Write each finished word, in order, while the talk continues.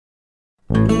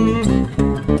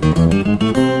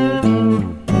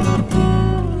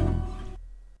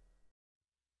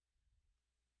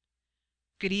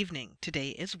Good evening. Today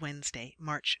is Wednesday,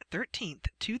 March 13th,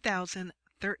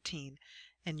 2013,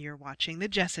 and you're watching the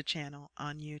Jessa Channel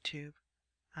on YouTube.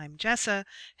 I'm Jessa,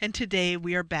 and today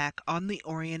we are back on the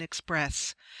Orient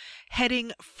Express,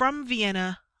 heading from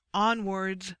Vienna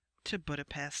onwards to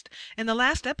Budapest. In the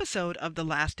last episode of The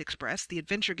Last Express, the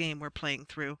adventure game we're playing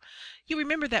through, you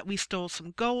remember that we stole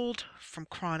some gold from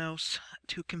Kronos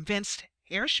to convince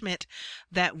Herr Schmidt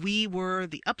that we were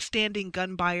the upstanding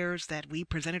gun buyers that we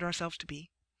presented ourselves to be.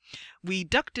 We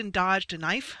ducked and dodged a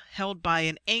knife held by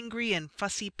an angry and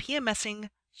fussy PMSing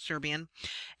Serbian,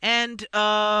 and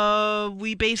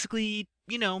we basically,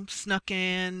 snuck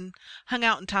in, hung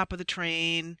out on top of the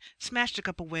train, smashed a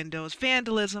couple windows,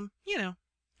 vandalism, the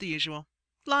usual.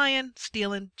 Lying,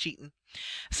 stealing, cheating.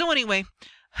 So anyway,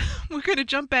 we're going to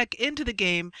jump back into the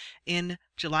game in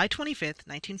July 25th,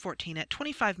 1914 at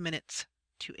 25 minutes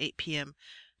to 8 p.m.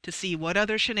 to see what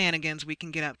other shenanigans we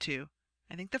can get up to.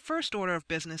 I think the first order of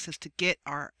business is to get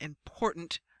our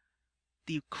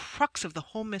the crux of the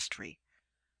whole mystery,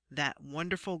 that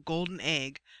wonderful golden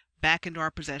egg, back into our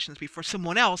possessions before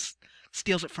someone else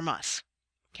steals it from us.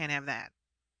 Can't have that.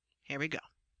 Here we go.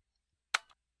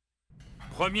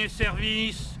 Premier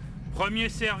service.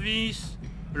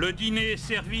 Le dîner est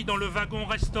servi dans le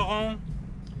wagon-restaurant.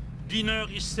 Dinner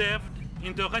is served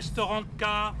in the restaurant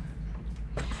car.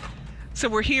 So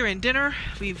we're here in dinner.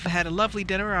 We've had a lovely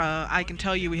dinner. I can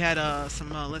tell you we had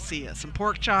some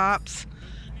pork chops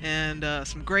and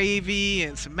some gravy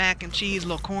and some mac and cheese, a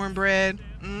little cornbread.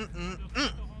 You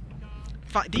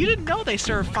didn't know they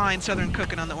serve fine Southern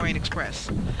cooking on the Orient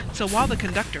Express. So while the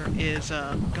conductor is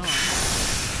gone,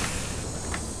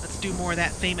 let's do more of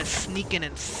that famous sneaking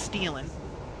and stealing.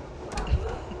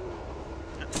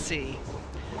 Let's see.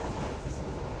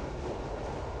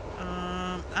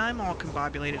 I'm all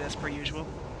combobulated as per usual.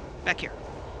 Back here.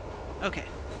 Okay.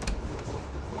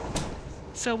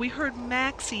 So we heard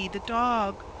Maxie, the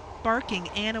dog, barking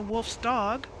Anna Wolf's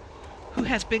dog, who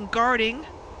has been guarding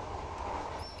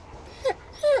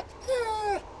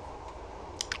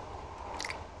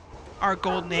our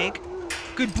golden egg.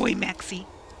 Good boy, Maxie.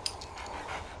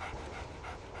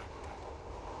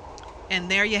 And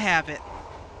there you have it.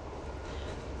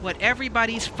 What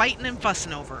everybody's fighting and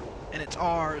fussing over. And it's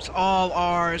ours, all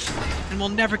ours, and we'll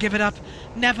never give it up.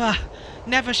 Never,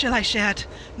 never shall I shed.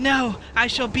 No, I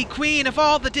shall be queen of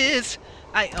all that is.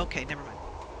 Okay, never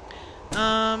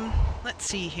mind. Let's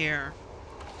see here.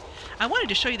 I wanted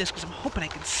to show you this because I'm hoping I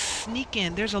can sneak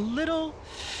in. There's a little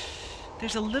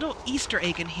Easter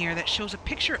egg in here that shows a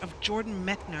picture of Jordan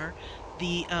Mechner,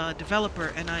 the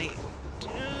developer, and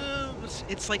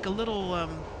it's like a little,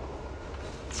 let's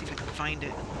see if I can find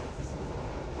it.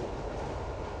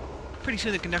 Pretty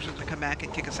soon the conductor's going to come back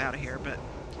and kick us out of here, but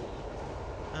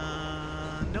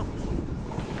nope.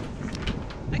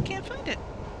 I can't find it.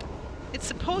 It's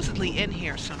supposedly in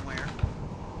here somewhere.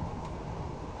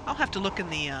 I'll have to look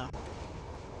in the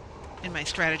in my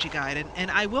strategy guide, and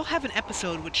I will have an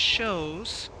episode which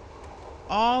shows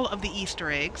all of the Easter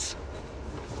eggs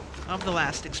of The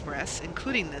Last Express,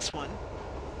 including this one.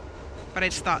 But I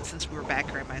just thought since we were back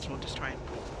here, I might as well just try and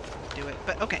do it.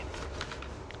 But okay.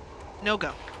 No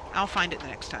go. I'll find it the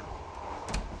next time.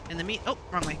 In the oh,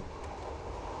 wrong way.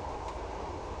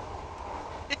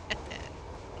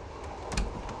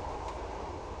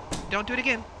 Don't do it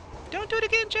again. Don't do it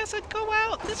again, Jessa. Go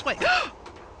out this way.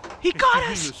 He got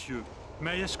us! Monsieur,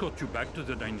 may I escort you back to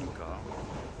the dining car?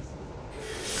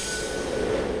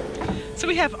 So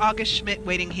we have August Schmidt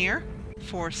waiting here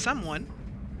for someone.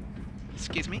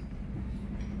 Excuse me.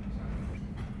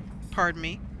 Pardon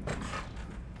me.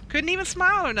 Couldn't even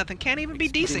smile or nothing. Can't even be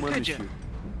decent, could you?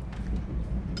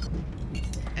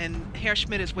 And Herr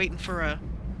Schmidt is waiting for a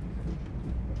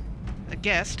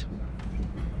guest.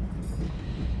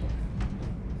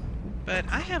 But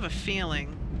I have a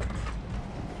feeling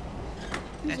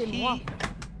that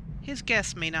his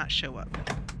guest may not show up.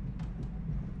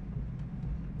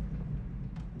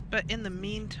 But in the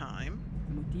meantime...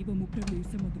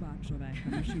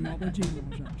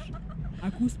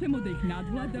 Ako uspemo da ih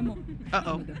nadvladamo,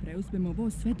 da preuzmemo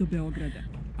voz sve do Beograda.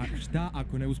 A šta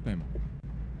ako ne uspemo?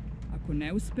 Ako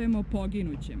ne uspemo,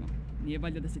 poginućemo. Nije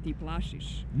valjda da se ti plašiš.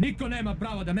 Niko nema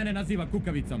pravo da mene naziva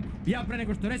kukavicom. Ja pre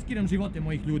nego što reskiram živote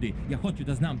mojih ljudi, ja hoću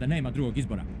da znam da nema drugog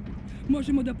izbora.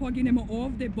 Možemo da poginemo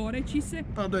ovde boreći se i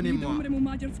da umremo u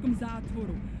mađarskom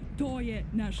zatvoru. To je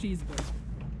naš izbor.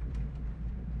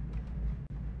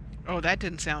 Oh, that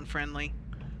didn't sound friendly.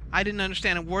 I didn't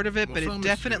understand a word of it, but it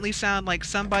definitely sounded like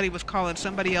somebody was calling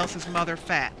somebody else's mother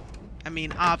fat. I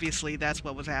mean, obviously, that's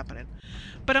what was happening.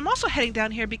 But I'm also heading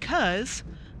down here because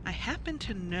I happen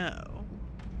to know,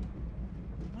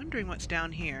 wondering what's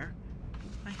down here,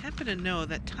 I happen to know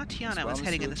that Tatiana was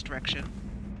heading in this direction.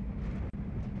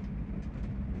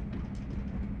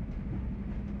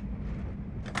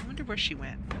 I wonder where she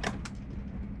went.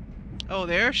 Oh,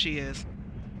 there she is.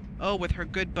 Oh, with her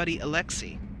good buddy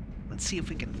Alexei. Let's see if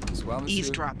we can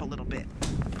eavesdrop a little bit.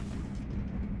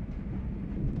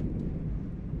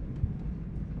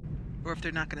 Or if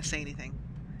they're not going to say anything.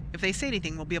 If they say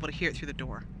anything, we'll be able to hear it through the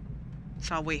door.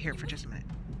 So I'll wait here for just a minute.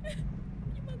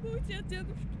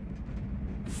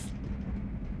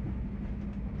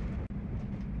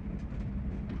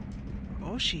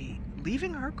 Oh, she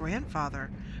leaving her grandfather.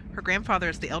 Her grandfather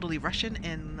is the elderly Russian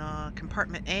in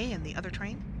compartment A in the other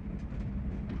train.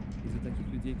 Из-за таких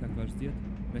людей, как ваш дед,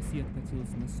 Россия откатилась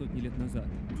на сотни лет назад.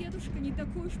 Дедушка не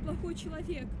такой уж плохой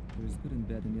человек. There is good and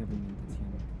bad in every man,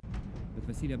 Tatiana. But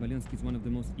Vasily Abelensky is one of the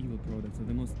most evil products of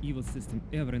the most evil system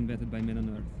ever invented by men on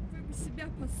Earth. Вы бы себя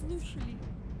послушали.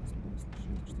 Если бы вы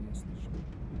слышали то, что я слышал.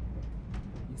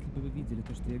 Если бы вы видели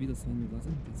то, что я видел своими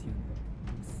глазами, Татьяна,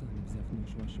 вы сами, взяв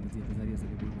нож вашего деда,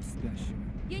 зарезали бы его спящего.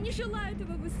 Я не желаю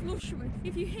этого выслушивать.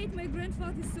 If you hate my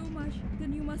grandfather so much,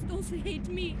 then you must also hate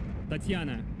me.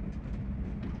 Татьяна!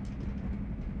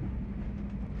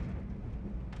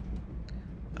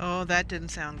 Oh, that didn't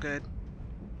sound good.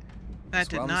 That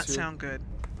did not sound good.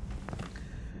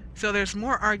 So there's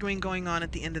more arguing going on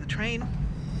at the end of the train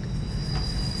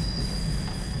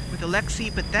with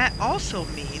Alexei, but that also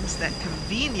means that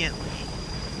conveniently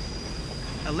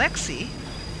Alexei...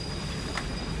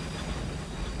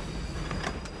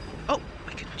 Oh,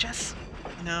 we could just...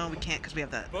 No, we can't because we have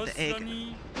the egg.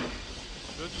 Pozzoni.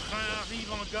 Le train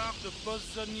arrive en gare de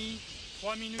Pozzoni.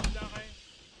 3 minutes d'arrêt.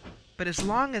 But as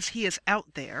long as he is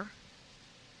out there,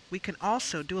 we can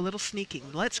also do a little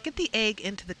sneaking. Let's get the egg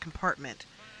into the compartment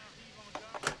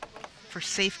for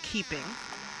safekeeping.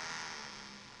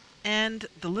 And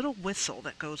the little whistle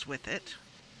that goes with it.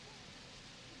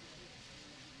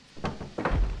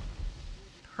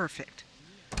 Perfect.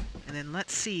 And then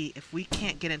let's see if we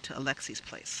can't get into Alexei's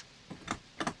place.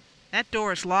 That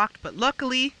door is locked, but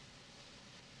luckily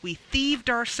we thieved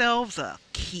ourselves a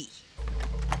key.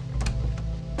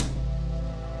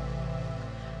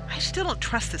 I still don't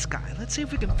trust this guy. Let's see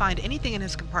if we can find anything in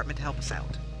his compartment to help us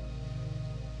out.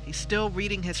 He's still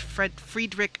reading his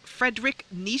Friedrich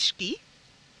Nietzsche.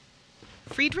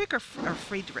 Friedrich or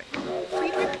Friedrich?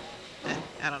 Friedrich?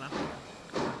 I don't know.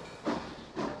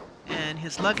 And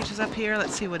his luggage is up here.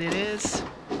 Let's see what it is.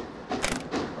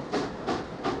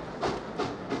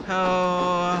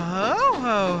 Ho, ho,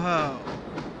 ho, ho.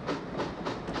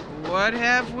 What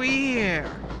have we here?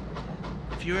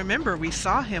 If you remember, we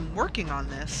saw him working on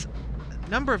this a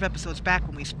number of episodes back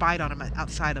when we spied on him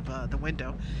outside of the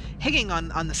window, hanging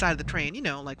on the side of the train, you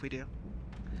know, like we do.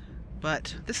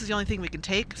 But this is the only thing we can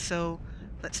take, so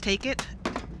let's take it.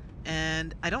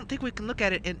 And I don't think we can look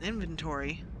at it in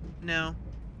inventory. No,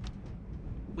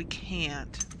 we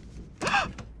can't.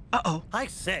 Uh-oh. I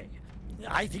say,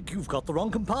 I think you've got the wrong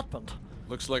compartment.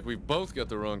 Looks like we've both got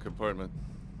the wrong compartment.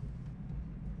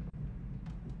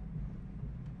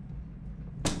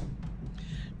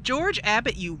 George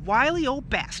Abbott, you wily old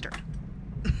bastard.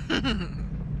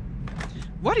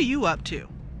 What are you up to?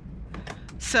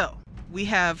 So, we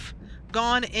have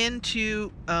gone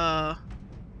into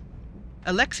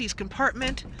Alexei's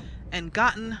compartment and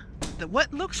gotten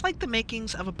what looks like the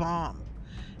makings of a bomb.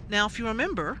 Now, if you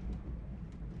remember,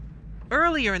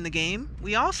 earlier in the game,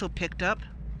 we also picked up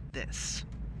this.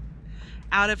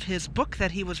 Out of his book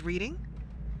that he was reading,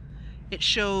 it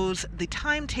shows the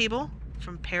timetable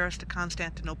from Paris to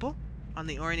Constantinople on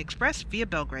the Orient Express via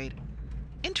Belgrade.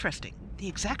 Interesting. The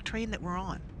exact train that we're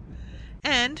on.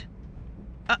 And,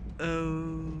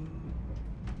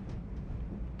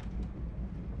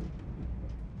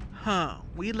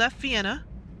 we left Vienna,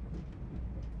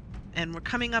 and we're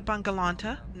coming up on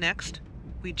Galanta next.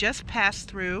 We just passed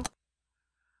through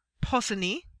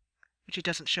Pozzoni, which it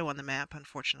doesn't show on the map,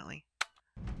 unfortunately.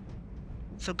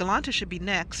 So Galanta should be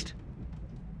next.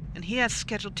 And he has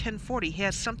scheduled 10:40. He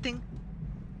has something...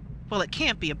 Well, it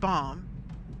can't be a bomb,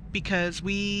 because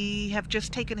we have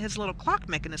just taken his little clock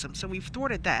mechanism, so we've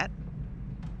thwarted that.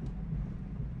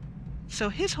 So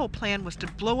his whole plan was to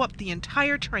blow up the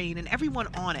entire train and everyone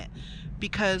on it,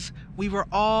 because we were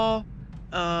all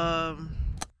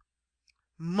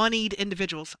moneyed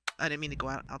individuals. I didn't mean to go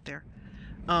out there.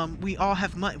 We all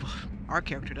have money. Well, our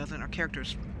character doesn't. Our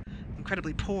character's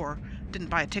incredibly poor, didn't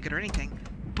buy a ticket or anything,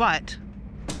 but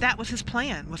that was his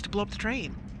plan, was to blow up the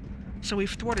train. So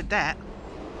we've thwarted that.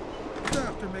 You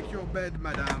have to make your bed,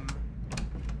 madame.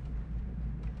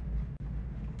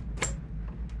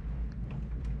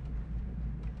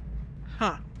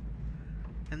 Huh.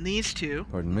 And these two...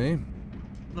 Pardon me?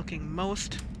 looking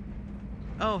most...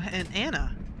 Oh, and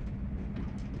Anna.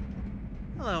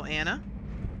 Hello, Anna.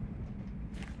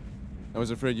 I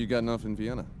was afraid you'd gotten off in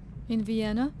Vienna. In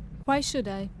Vienna? Why should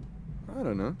I? I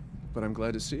don't know, but I'm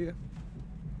glad to see you.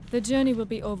 The journey will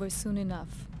be over soon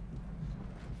enough.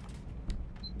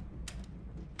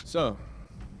 So,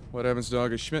 what happens to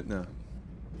August Schmidt now?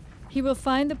 He will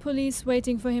find the police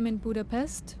waiting for him in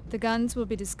Budapest. The guns will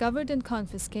be discovered and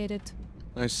confiscated.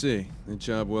 I see. A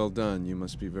job well done. You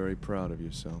must be very proud of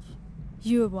yourself.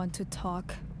 You want to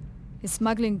talk. Is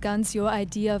smuggling guns your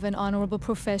idea of an honorable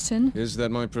profession? Is that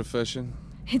my profession?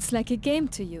 It's like a game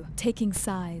to you, taking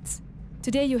sides.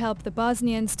 Today you help the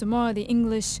Bosnians, tomorrow the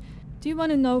English. Do you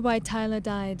want to know why Tyler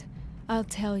died? I'll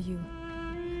tell you.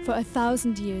 For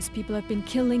 1,000 years, people have been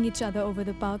killing each other over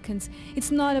the Balkans. It's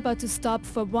not about to stop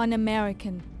for one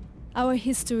American. Our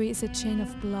history is a chain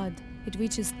of blood. It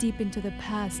reaches deep into the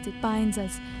past, it binds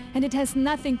us, and it has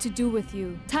nothing to do with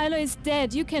you. Tyler is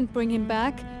dead, you can't bring him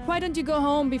back. Why don't you go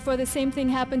home before the same thing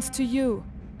happens to you?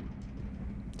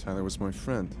 Tyler was my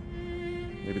friend.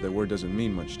 Maybe that word doesn't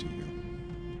mean much to you.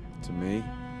 To me,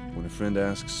 when a friend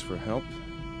asks for help,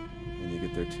 and you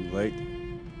get there too late,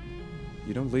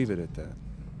 you don't leave it at that.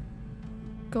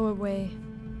 Go away,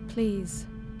 please.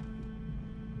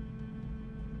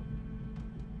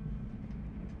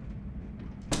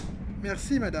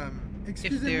 Merci, madame. If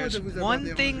Excusez-moi there's de vous avoir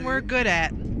one thing dérangé. we're good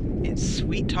at, it's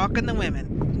sweet talking the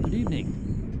women. Good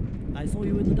evening. I saw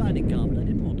you in the dining car, but I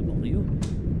didn't want to bother you.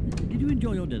 Did you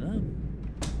enjoy your dinner?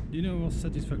 Dinner was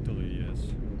satisfactory, yes.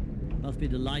 Must be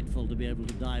delightful to be able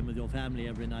to dine with your family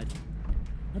every night.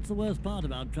 That's the worst part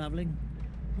about travelling.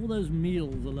 All those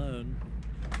meals alone.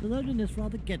 The loneliness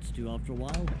rather gets to you after a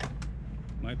while.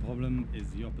 My problem is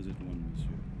the opposite one,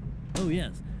 monsieur. Oh,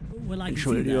 yes. Well, I can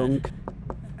see that.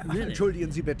 Really?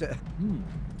 Entschuldigen Sie bitte.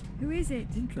 Who is it?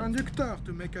 Conducteur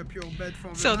to make up your bed for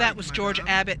the So that night, was George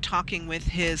madame. Abbott talking with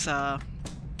his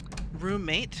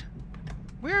roommate.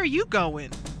 Where are you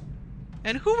going?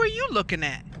 And who are you looking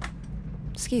at?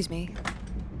 Excuse me.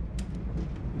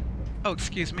 Oh,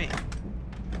 excuse me.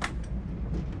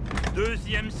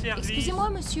 Deuxième service.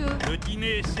 Excusez-moi, monsieur. Le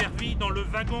dîner est servi dans le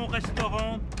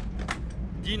wagon-restaurant.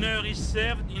 Dinner is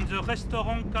served in the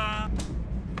restaurant car.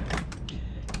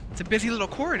 It's a busy little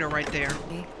corridor right there.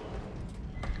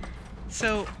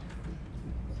 So,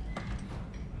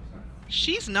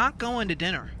 she's not going to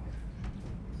dinner.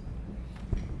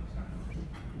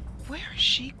 Where is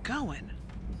she going?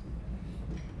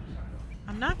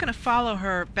 I'm not going to follow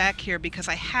her back here because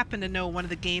I happen to know one of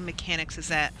the game mechanics is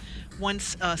that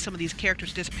once some of these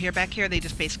characters disappear back here, they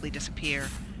just basically disappear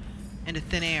into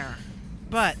thin air.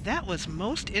 But that was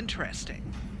most interesting.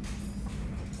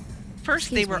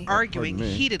 First, they were arguing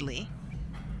heatedly.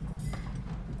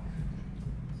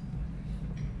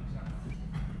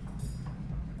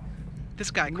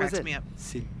 This guy cracks me up.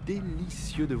 C'est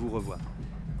délicieux de vous revoir.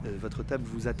 Votre table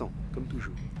vous attend, comme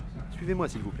toujours. Suivez-moi,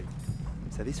 s'il vous plaît.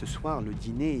 Vous savez, ce soir, le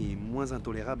dîner est moins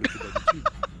intolérable que d'habitude.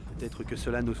 Peut-être que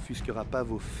cela n'offusquera pas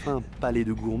vos fins palais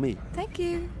de gourmets. Thank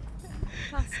you.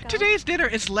 Today's dinner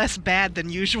is less bad than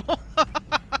usual.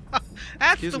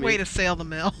 That's the way to sail the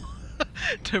mill.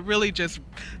 To really just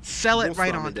sell it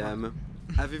right on. Mesdames.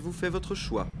 Avez-vous fait votre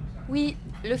choix? Oui,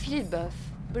 le filet de bœuf.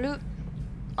 Bleu.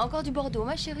 Encore du Bordeaux,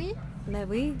 ma chérie? Mais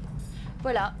oui.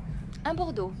 Voilà, un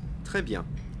Bordeaux. Très bien.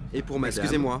 Et pour madame?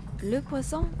 Excusez-moi. Le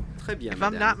poisson. Très bien, If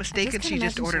I'm not mistaken, she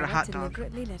just ordered a hot dog.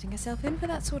 Deliberately letting herself in for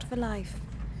that sort of a life.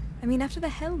 I mean, after the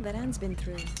hell that Anne's been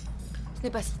through. Ce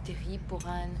n'est pas si terrible pour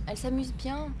Anne. Elle s'amuse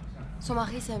bien. Son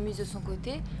mari s'amuse de son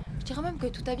côté. Je dirais même que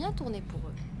tout a bien tourné pour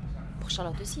eux. Pour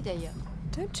Charlotte aussi, d'ailleurs.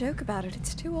 Don't joke about it,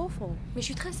 it's too awful. Mais je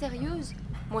suis très sérieuse.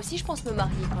 Moi aussi, je pense me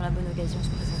marier quand la bonne occasion se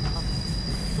présentera.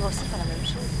 Tu dois aussi faire la même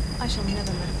chose. I shall never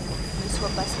marry. Ne sois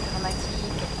pas si dramatique.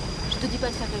 Je te dis pas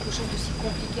de faire quelque chose de si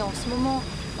compliqué en ce moment.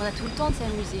 On a tout le temps de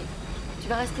s'amuser. Tu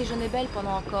vas rester jeune et belle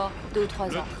pendant encore 2 ou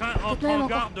 3 ans. Peut-être même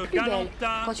encore plus belle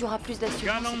quand tu auras plus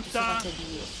d'assurance et que tu sauras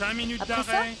t'habiller. Après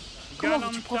ça, comment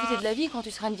veux-tu profiter de la vie quand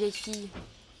tu seras une vieille fille?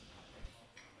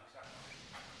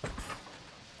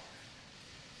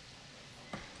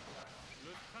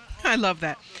 I love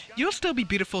that. You'll still be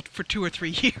beautiful for 2 or 3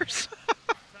 years.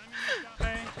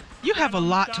 You have a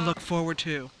lot to look forward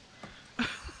to.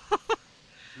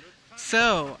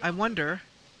 So, I wonder...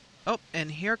 Oh, and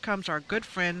here comes our good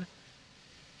friend,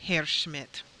 Herr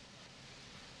Schmidt.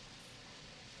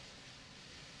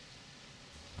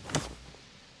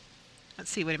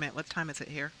 Let's see, wait a minute. What time is it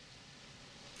here?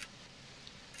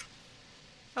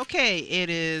 Okay, it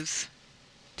is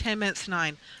 10 minutes to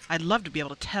 9. I'd love to be able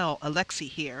to tell Alexei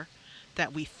here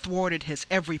that we thwarted his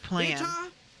every plan.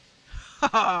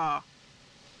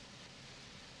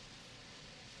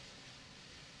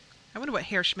 I wonder what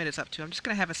Herr Schmidt is up to. I'm just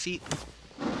going to have a seat.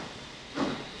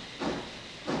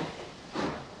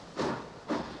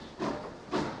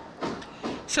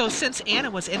 So since Anna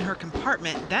was in her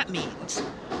compartment, that means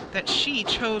that she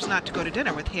chose not to go to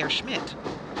dinner with Herr Schmidt.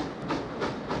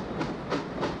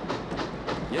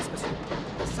 Yes, monsieur.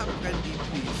 Some brandy,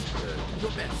 please.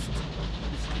 Your best.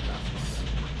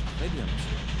 Très bien,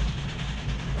 monsieur.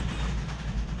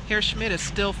 Herr Schmidt is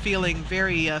still feeling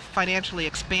very financially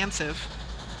expansive.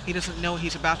 He doesn't know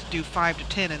he's about to do 5 to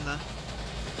 10 in the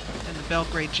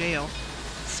Belgrade jail.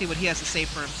 Let's see what he has to say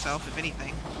for himself, if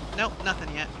anything. Nope,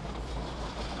 nothing yet.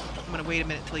 I'm going to wait a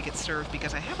minute till he gets served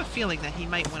because I have a feeling that he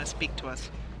might want to speak to us.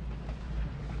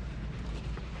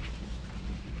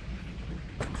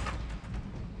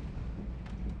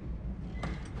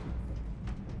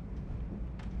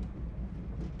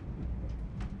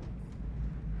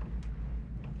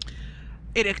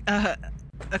 It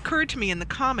occurred to me in the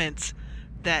comments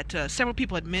that several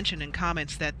people had mentioned in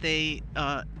comments that they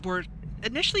were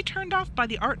initially turned off by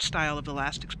the art style of The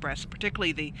Last Express,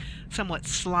 particularly the somewhat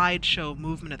slideshow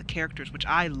movement of the characters, which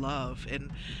I love.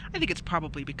 And I think it's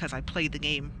probably because I played the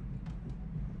game,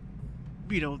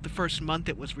 you know, the first month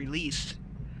it was released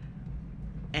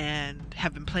and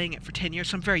have been playing it for 10 years,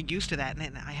 so I'm very used to that,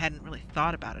 and I hadn't really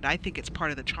thought about it. I think it's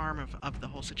part of the charm of the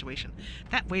whole situation.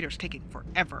 That waiter's taking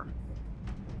forever.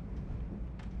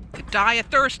 Could die of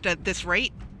thirst at this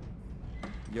rate.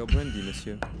 Your brandy,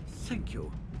 monsieur. Thank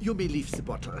you. You may leave the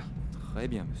bottle. Très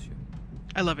bien, monsieur.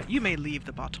 I love it. You may leave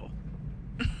the bottle.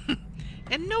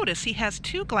 And notice he has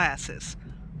 2 glasses.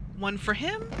 One for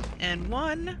him and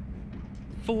one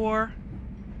for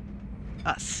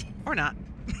us. Or not.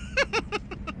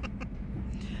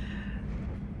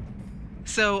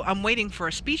 So I'm waiting for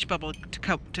a speech bubble to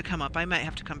come up. I might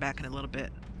have to come back in a little bit.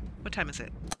 What time is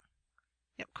it?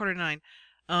 Yep, 8:45.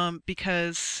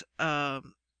 Because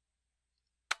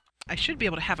I should be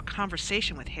able to have a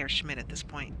conversation with Herr Schmidt at this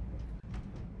point.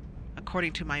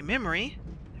 According to my memory,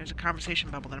 there's a conversation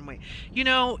bubble that I'm waiting. You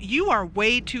know, you are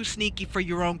way too sneaky for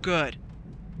your own good.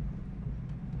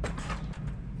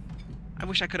 I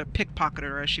wish I could have pickpocketed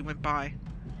her as she went by.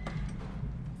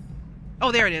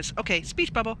 Oh, there it is. Okay,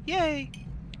 speech bubble. Yay!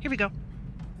 Here we go.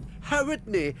 Herr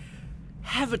Whitney,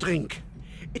 have a drink.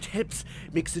 It helps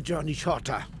make the journey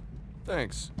shorter.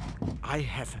 Thanks. I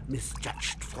have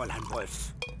misjudged Fräulein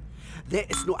Wolf. There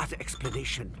is no other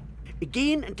explanation.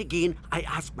 Again and again, I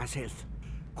ask myself,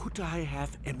 could I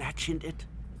have imagined it?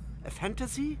 A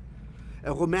fantasy?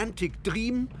 A romantic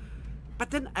dream?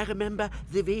 But then I remember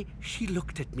the way she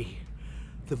looked at me,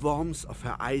 the warmth of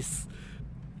her eyes,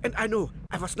 and I know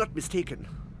I was not mistaken.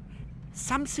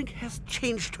 Something has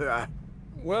changed her.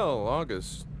 Well,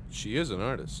 August, she is an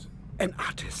artist. An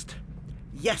artist?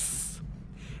 Yes.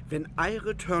 When I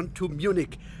return to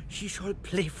Munich, she shall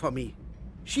play for me.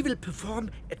 She will perform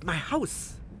at my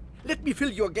house. Let me fill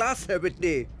your glass, Herr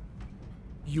Whitney.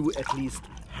 You, at least,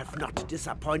 have not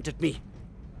disappointed me.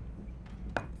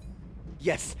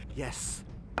 Yes, yes.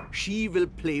 She will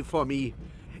play for me.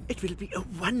 It will be a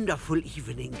wonderful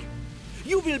evening.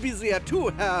 You will be there too,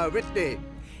 Herr Whitney.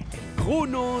 And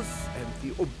Kronos and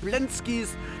the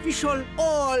Oblenskis, we shall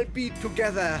all be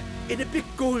together in a big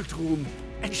gold room.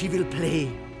 And she will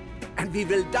play. And we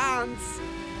will dance.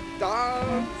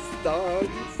 Dance,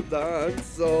 dance,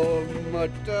 dance. Oh,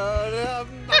 Mutter, der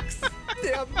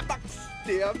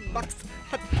Max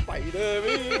hat Beine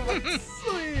wie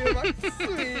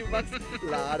Max.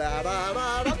 La da da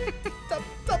da da, dum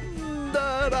dum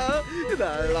da da,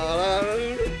 la la la,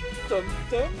 dum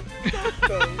dum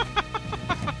dum.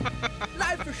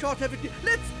 Life is short, everything.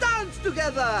 Let's dance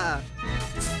together.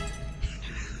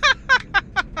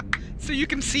 So you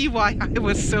can see why I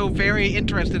was so very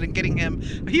interested in getting him.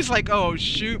 He's like, oh,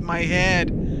 shoot my head.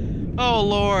 Oh,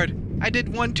 Lord. I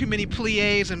did one too many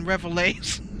pliés and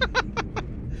revelés.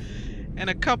 And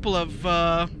a couple of,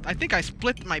 I think I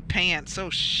split my pants.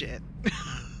 Oh, shit.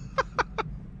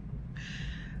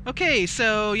 Okay,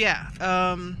 so, yeah.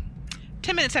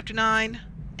 10 minutes after 9.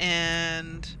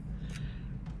 And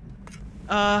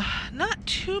not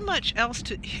too much else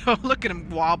to... Oh, look at him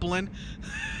wobbling.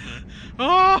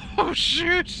 Oh,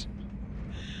 shoot.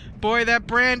 Boy, that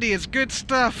brandy is good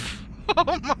stuff.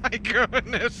 Oh, my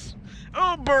goodness.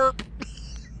 Oh, burp.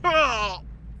 Oh,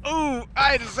 ooh,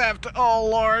 I just have to... Oh,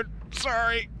 Lord.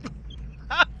 Sorry.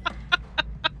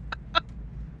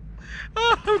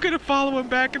 Oh, I'm going to follow him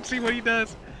back and see what he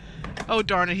does. Oh,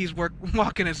 darn it. He's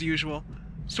walking as usual.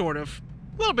 Sort of.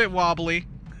 A little bit wobbly.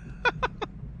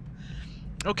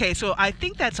 Okay, so I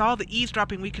think that's all the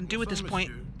eavesdropping we can do at this point.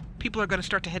 People are going to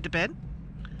start to head to bed.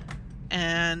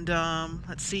 And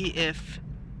let's see if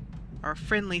Our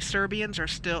friendly Serbians are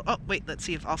still... Oh, wait, let's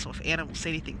see if Anna will say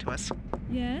anything to us.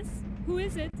 Yes? Who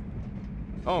is it?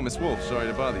 Oh, Miss Wolf, sorry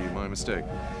to bother you. My mistake.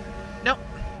 Nope.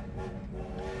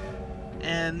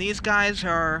 And these guys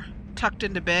are tucked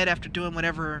into bed after doing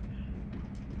whatever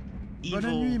evil,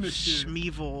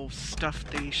 schmeevil stuff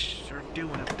they are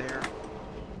doing up there.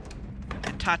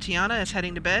 And Tatiana is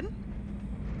heading to bed?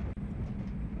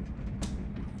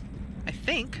 I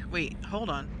think. Wait, hold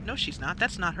on. No, she's not.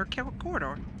 That's not her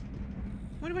corridor.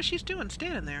 I wonder what she's doing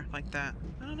standing there like that.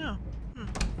 I don't know.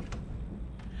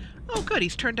 Oh, good.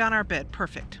 He's turned down our bed.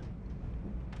 Perfect.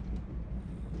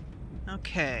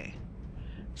 Okay.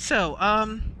 So,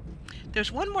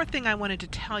 there's one more thing I wanted to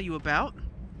tell you about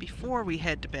before we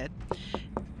head to bed.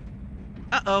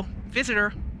 Uh-oh.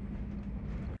 Visitor.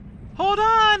 Hold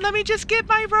on. Let me just get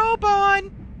my robe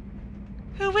on.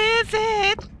 Who is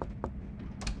it?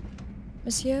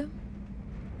 Monsieur,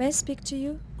 may I speak to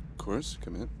you? Of course.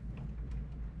 Come in.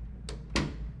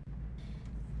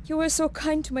 You were so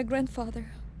kind to my grandfather.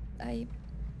 I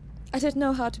don't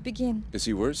know how to begin. Is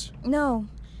he worse? No.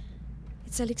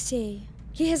 It's Alexei.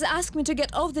 He has asked me to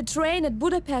get off the train at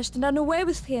Budapest and run away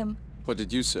with him. What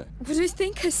did you say? What do you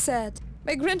think I said?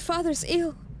 My grandfather's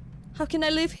ill. How can I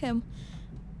leave him?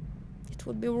 It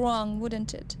would be wrong,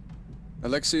 wouldn't it?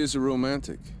 Alexei is a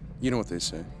romantic. You know what they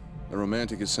say. A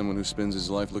romantic is someone who spends his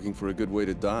life looking for a good way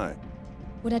to die.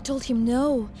 When I told him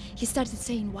no, he started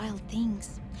saying wild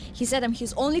things. He said I'm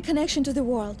his only connection to the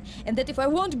world, and that if I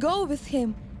won't go with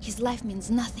him, his life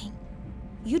means nothing.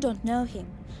 You don't know him.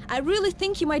 I really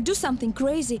think he might do something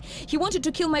crazy. He wanted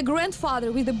to kill my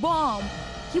grandfather with a bomb.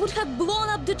 He would have blown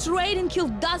up the train and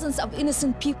killed dozens of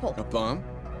innocent people. A bomb?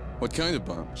 What kind of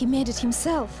bomb? He made it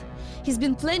himself. He's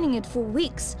been planning it for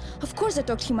weeks. Of course I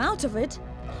talked him out of it.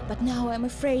 But now I'm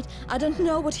afraid I don't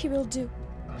know what he will do.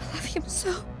 I love him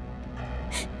so.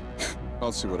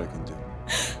 I'll see what I can do.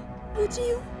 Would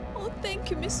you? Oh,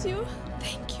 thank you, monsieur.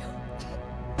 Thank you.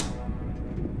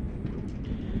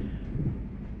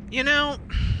 You know,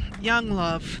 young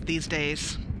love these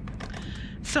days.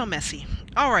 So messy.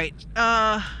 Alright,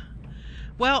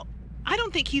 well, I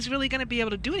don't think he's really going to be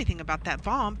able to do anything about that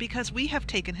bomb because we have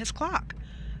taken his clock.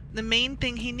 The main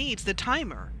thing he needs, the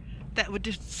timer, that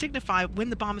would signify when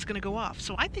the bomb is going to go off.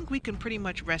 So I think we can pretty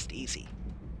much rest easy.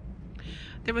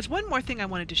 There was one more thing I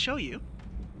wanted to show you.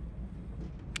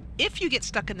 If you get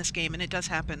stuck in this game, and it does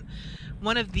happen,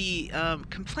 one of the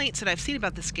complaints that I've seen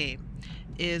about this game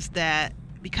is that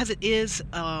because it is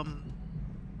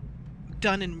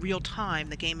done in real time,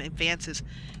 the game advances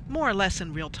more or less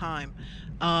in real time,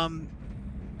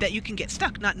 that you can get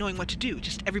stuck not knowing what to do.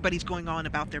 Just everybody's going on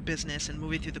about their business and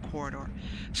moving through the corridor.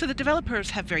 So the developers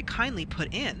have very kindly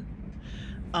put in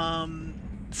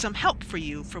some help for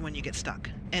you for when you get stuck.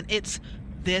 And it's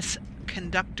this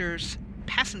conductor's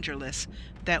passenger list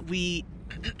that we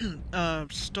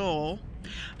stole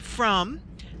from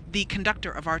the conductor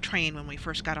of our train when we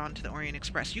first got onto the Orient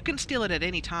Express. You can steal it at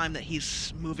any time that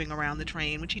he's moving around the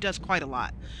train, which he does quite a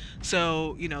lot.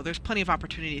 So, you know, there's plenty of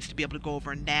opportunities to be able to go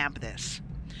over and nab this.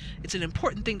 It's an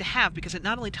important thing to have because it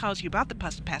not only tells you about the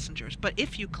passengers, but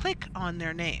if you click on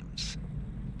their names.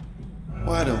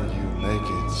 Why don't you make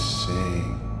it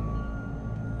sing?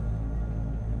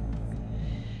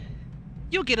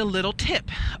 You'll get a little tip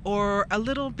or a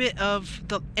little bit of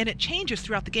the, and it changes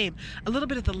throughout the game, a little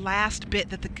bit of the last bit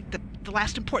that the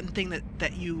last important thing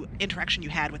that interaction you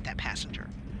had with that passenger.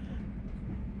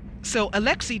 So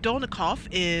Alexei Dolnikov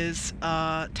is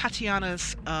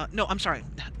Tatiana's, no, I'm sorry,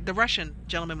 the Russian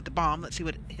gentleman with the bomb. Let's see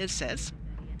what his says.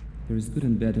 There is good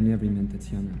and bad in every man,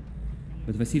 Tatiana.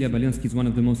 But Vasily Abalensky is one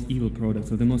of the most evil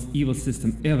products of the most evil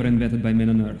system ever invented by men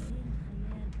on Earth.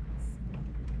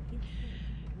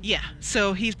 Yeah,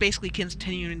 so he's basically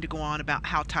continuing to go on about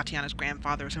how Tatiana's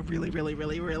grandfather is a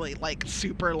really, like,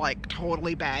 super, like,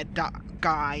 totally bad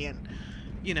guy, and,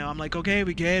 you know, I'm like, okay,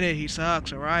 we get it, he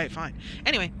sucks, alright, fine.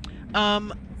 Anyway,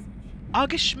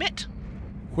 August Schmidt.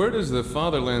 Where does the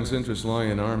fatherland's interest lie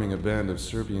in arming a band of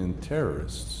Serbian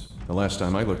terrorists? The last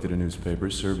time I looked at a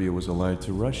newspaper, Serbia was allied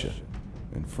to Russia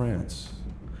and France.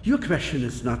 Your question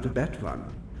is not a bad one.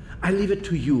 I leave it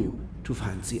to you to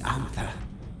find the answer.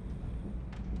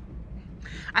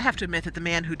 I have to admit that the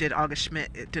man who did August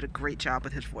Schmidt did a great job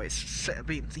with his voice. So, I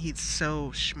mean, he's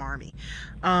so schmarmy.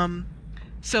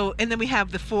 So, and then we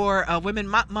have the four women.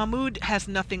 Mahmoud has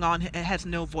nothing on, has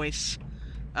no voice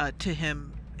to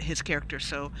him, his character.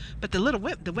 So, but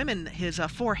the women, his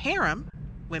four harem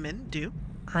women do.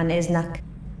 Han Iznak.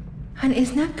 Han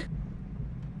Iznak?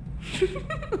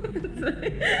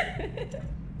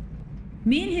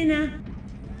 مين هنا؟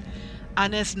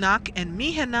 Anesnak and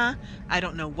Mihana. I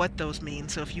don't know what those mean,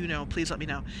 so if you know, please let me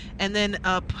know. And then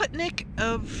Putnik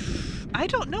of... I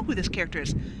don't know who this character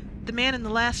is. The man in the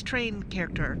last train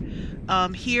character.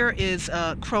 Here is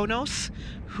Kronos,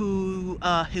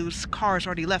 whose car has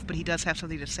already left, but he does have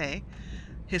something to say.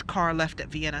 His car left at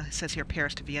Vienna. It says here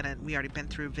Paris to Vienna, and we already been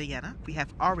through Vienna. We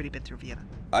have already been through Vienna.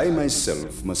 I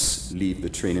myself must leave the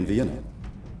train in Vienna.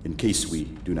 In case we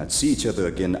do not see each other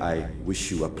again, I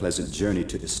wish you a pleasant journey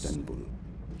to Istanbul.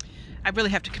 I really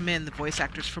have to commend the voice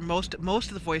actors. For most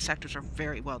of the voice actors are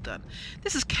very well done.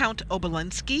 This is Count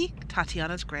Obolensky,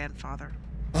 Tatiana's grandfather.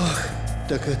 Ах,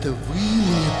 так это вы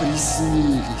мне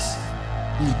приснились.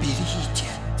 Не берите.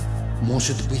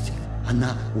 Может быть,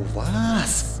 она у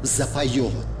вас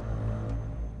запоет.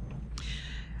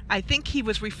 I think he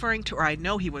was referring to, or I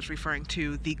know he was referring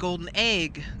to, the golden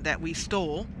egg that we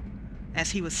stole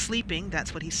as he was sleeping.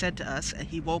 That's what he said to us. And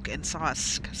he woke and saw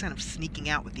us kind of sneaking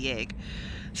out with the egg.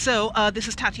 So, this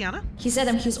is Tatiana. He said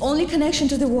I'm his only connection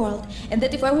to the world, and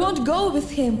that if I won't go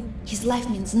with him, his life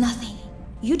means nothing.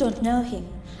 You don't know him.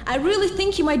 I really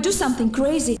think he might do something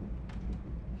crazy.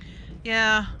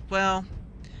 Yeah, well,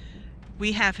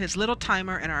 we have his little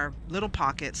timer in our little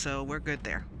pocket, so we're good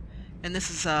there. And this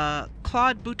is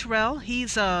Claude Bouturel.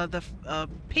 He's the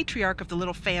patriarch of the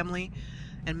little family,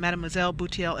 and Mademoiselle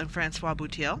Boutiel and Francois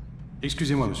Boutiel.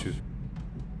 Excusez-moi, monsieur.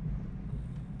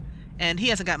 And he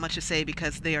hasn't got much to say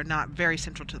because they are not very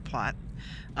central to the plot.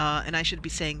 And I should be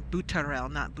saying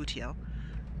Bouturel, not Boutiel.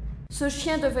 Ce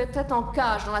chien devait être en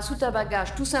cage dans la soute à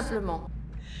bagages, tout simplement.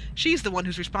 She's the one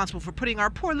who's responsible for putting our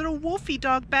poor little wolfie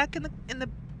dog back in the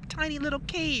tiny little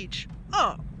cage.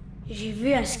 Oh. J'ai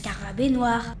vu un scarabée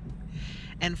noir.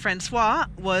 And Francois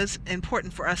was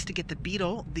important for us to get the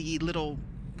beetle, the little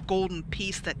golden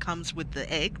piece that comes with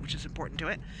the egg, which is important to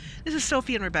it. This is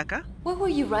Sophie and Rebecca. What were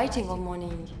you writing all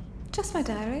morning? Just my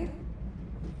diary.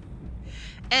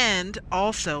 And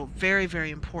also, very,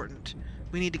 very important,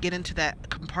 we need to get into that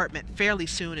compartment fairly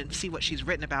soon and see what she's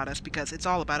written about us, because it's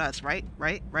all about us, right?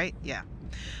 Right? Yeah.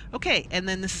 Okay, and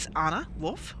then this is Anna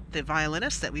Wolf, the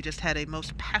violinist that we just had a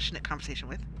most passionate conversation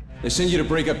with. They sent you to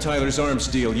break up Tyler's arms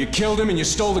deal. You killed him and you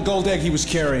stole the gold egg he was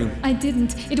carrying. I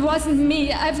didn't. It wasn't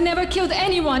me. I've never killed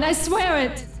anyone. I swear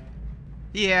it.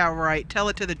 Yeah, right. Tell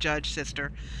it to the judge,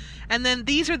 sister. And then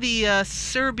these are the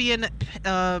Serbian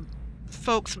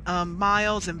folks,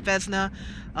 Miles and Vesna.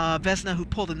 Vesna, who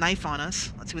pulled a knife on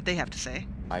us. Let's see what they have to say.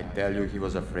 I tell you, he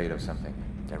was afraid of something.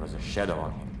 There was a shadow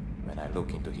on him. When I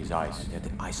look into his eyes, they're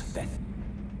the eyes of death.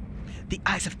 The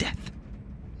eyes of death.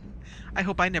 I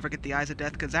hope I never get the eyes of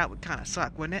death, because that would kind of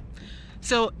suck, wouldn't it?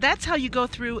 So that's how you go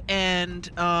through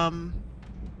and kind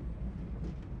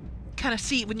of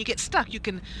see, when you get stuck, you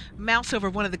can mouse over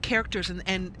one of the characters,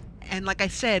 and like I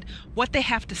said, what they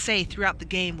have to say throughout the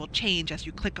game will change as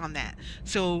you click on that.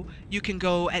 So you can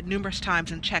go at numerous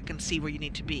times and check and see where you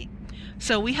need to be.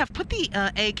 So we have put the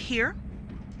egg here.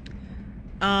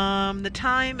 The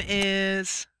time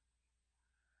is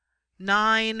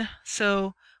 9,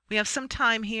 so we have some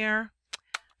time here.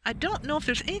 I don't know if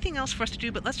there's anything else for us to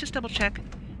do, but let's just double check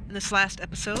in this last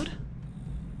episode.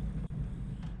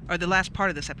 Or the last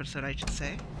part of this episode, I should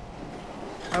say.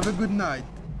 Have a good night.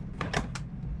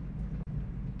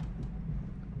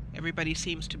 Everybody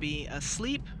seems to be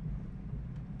asleep.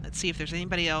 Let's see if there's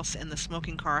anybody else in the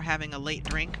smoking car having a late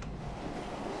drink.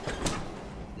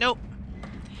 Nope.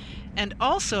 And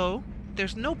also,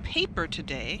 there's no paper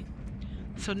today,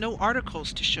 so no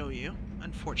articles to show you,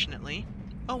 unfortunately.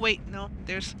 Oh wait, no,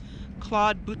 there's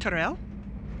Claude Bouturel.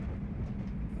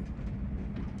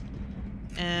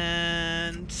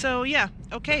 And so, yeah,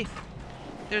 okay.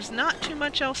 There's not too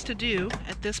much else to do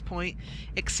at this point,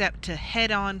 except to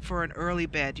head on for an early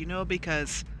bed, you know,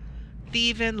 because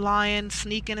thieving, lying,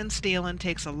 sneaking, and stealing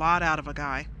takes a lot out of a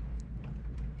guy.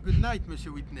 Good night,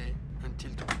 Monsieur Whitney.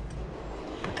 Until tomorrow.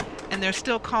 And they're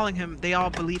still calling him, they all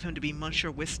believe him to be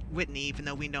Monsieur Whitney, even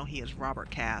though we know he is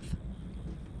Robert Cath.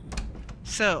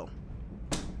 So,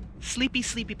 sleepy,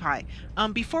 sleepy pie.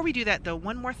 Before we do that, though,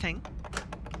 one more thing.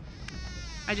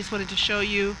 I just wanted to show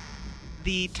you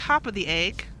the top of the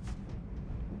egg.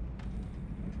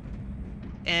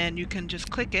 And you can just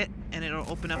click it, and it'll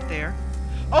open up there.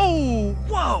 Oh!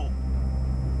 Whoa!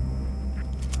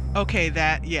 Okay,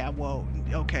 that, yeah, whoa.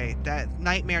 Okay, that,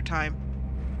 nightmare time.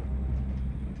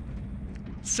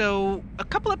 So, a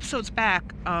couple episodes back,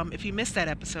 if you missed that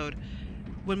episode,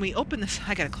 when we opened this,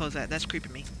 I gotta close that, that's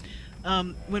creeping me.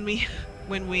 When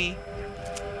we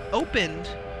opened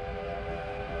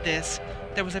this,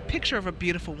 there was a picture of a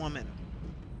beautiful woman.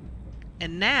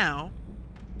 And now,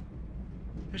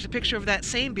 there's a picture of that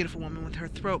same beautiful woman with her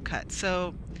throat cut.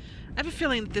 So, I have a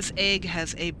feeling that this egg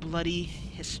has a bloody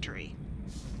history.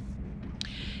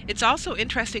 It's also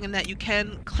interesting in that you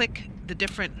can click the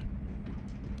different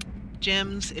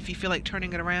gems if you feel like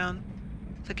turning it around,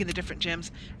 clicking the different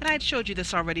gems. And I had showed you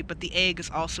this already, but the egg is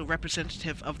also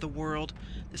representative of the world,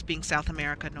 this being South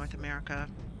America, North America,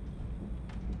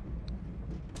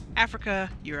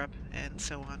 Africa, Europe, and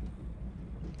so on.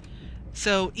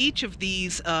 So each of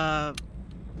these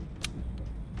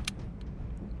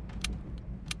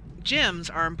gems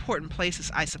are important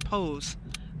places, I suppose,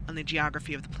 on the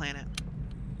geography of the planet.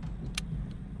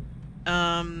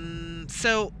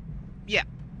 So, yeah.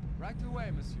 Right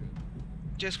away, monsieur.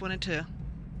 Just wanted to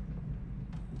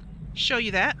show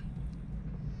you that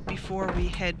before we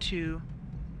head to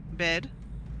bed.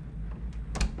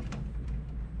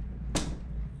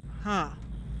 Huh.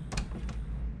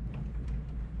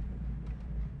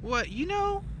 What, you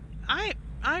know, I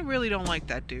really don't like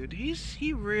that dude.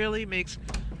 He really makes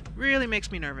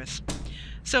me nervous.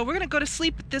 So we're gonna go to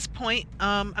sleep at this point.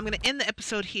 I'm gonna end the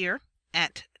episode here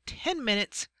at 10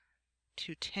 minutes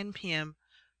to 10 p.m.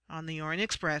 on the Orient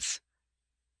Express.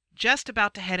 Just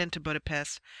about to head into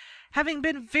Budapest, having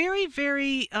been very,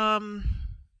 very, I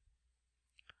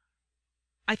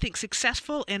think,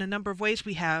 successful in a number of ways.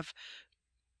 We have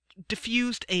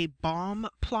diffused a bomb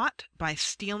plot by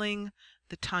stealing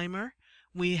the timer.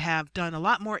 We have done a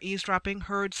lot more eavesdropping,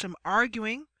 heard some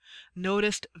arguing,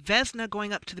 noticed Vesna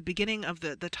going up to the beginning of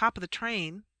the top of the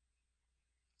train.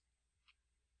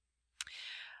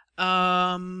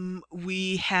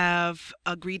 We have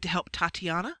agreed to help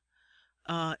Tatiana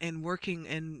in working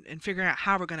and figuring out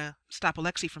how we're going to stop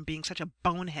Alexei from being such a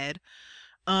bonehead.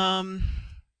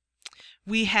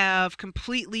 We have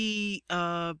completely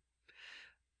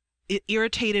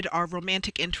irritated our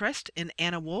romantic interest in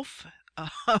Anna Wolf.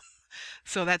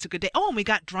 So that's a good day. Oh, and we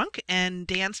got drunk and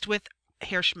danced with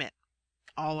Herr Schmidt.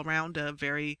 All around a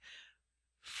very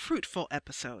fruitful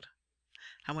episode.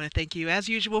 I want to thank you as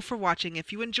usual for watching.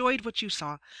 If you enjoyed what you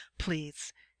saw,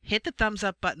 please hit the thumbs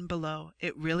up button below.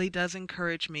 It really does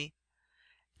encourage me.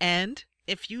 And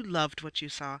if you loved what you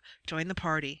saw, join the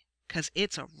party, because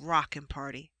it's a rockin'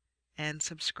 party. And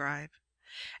subscribe.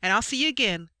 And I'll see you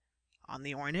again on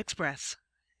the Orient Express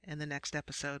in the next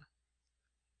episode.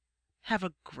 Have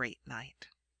a great night.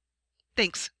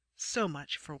 Thanks so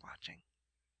much for watching.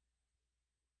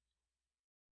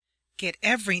 Get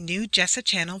every new Jessa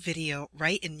Channel video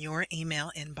right in your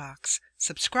email inbox.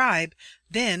 Subscribe,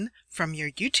 then from your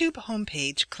YouTube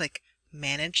homepage, click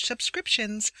Manage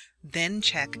Subscriptions, then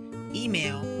check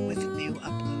Email with new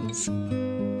uploads.